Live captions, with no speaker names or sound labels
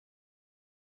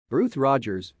Ruth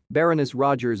Rogers, Baroness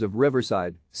Rogers of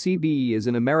Riverside, CBE is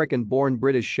an American-born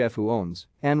British chef who owns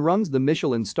and runs the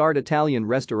Michelin-starred Italian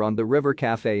restaurant the River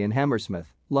Café in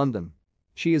Hammersmith, London.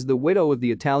 She is the widow of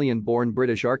the Italian-born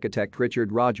British architect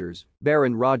Richard Rogers,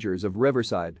 Baron Rogers of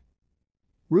Riverside.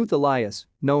 Ruth Elias,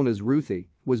 known as Ruthie,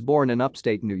 was born in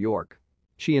upstate New York.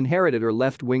 She inherited her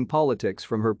left-wing politics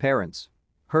from her parents.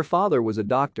 Her father was a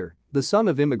doctor, the son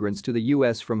of immigrants to the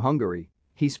U.S. from Hungary.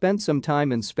 He spent some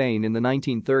time in Spain in the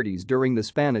 1930s during the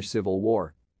Spanish Civil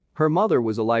War. Her mother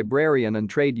was a librarian and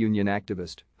trade union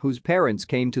activist whose parents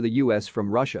came to the U.S. from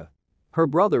Russia. Her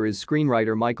brother is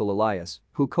screenwriter Michael Elias,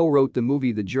 who co-wrote the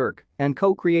movie The Jerk and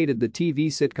co-created the TV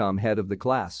sitcom Head of the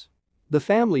Class. The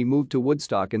family moved to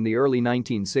Woodstock in the early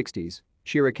 1960s.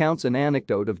 She recounts an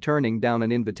anecdote of turning down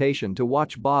an invitation to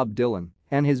watch Bob Dylan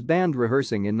and his band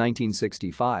rehearsing in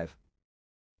 1965.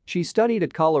 She studied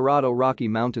at Colorado Rocky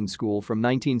Mountain School from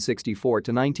 1964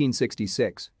 to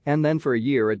 1966 and then for a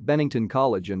year at Bennington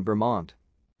College in Vermont.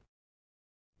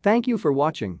 Thank you for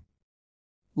watching.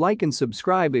 Like and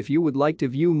subscribe if you would like to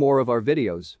view more of our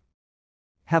videos.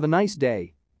 Have a nice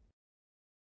day.